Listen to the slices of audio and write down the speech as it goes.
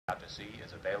IFC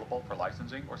is available for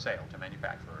licensing or sale to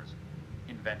manufacturers.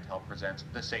 InventHelp presents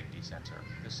the Safety Sensor.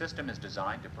 The system is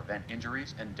designed to prevent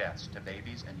injuries and deaths to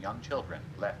babies and young children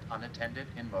left unattended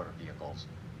in motor vehicles.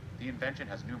 The invention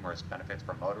has numerous benefits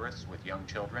for motorists with young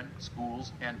children,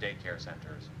 schools, and daycare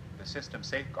centers. The system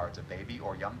safeguards a baby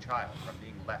or young child from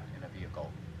being left in a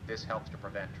vehicle. This helps to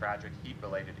prevent tragic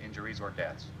heat-related injuries or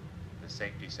deaths. The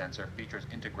safety sensor features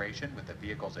integration with the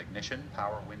vehicle's ignition,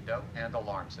 power window, and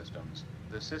alarm systems.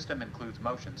 The system includes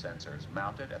motion sensors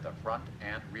mounted at the front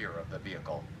and rear of the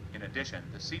vehicle. In addition,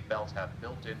 the seat belts have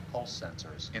built-in pulse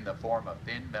sensors in the form of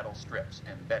thin metal strips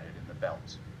embedded in the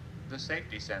belts. The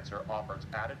safety sensor offers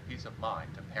added peace of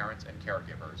mind to parents and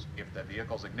caregivers. If the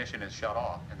vehicle's ignition is shut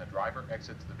off and the driver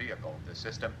exits the vehicle, the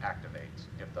system activates.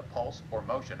 If the pulse or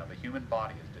motion of a human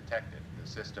body is detected, the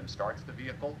system starts the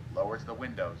vehicle, lowers the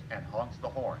windows, and honks the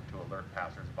horn to alert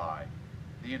passers-by.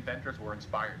 The inventors were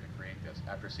inspired to create this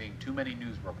after seeing too many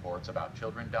news reports about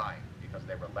children dying because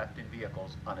they were left in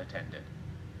vehicles unattended.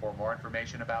 For more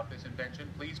information about this invention,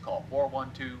 please call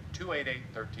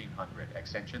 412-288-1300,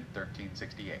 extension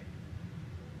 1368.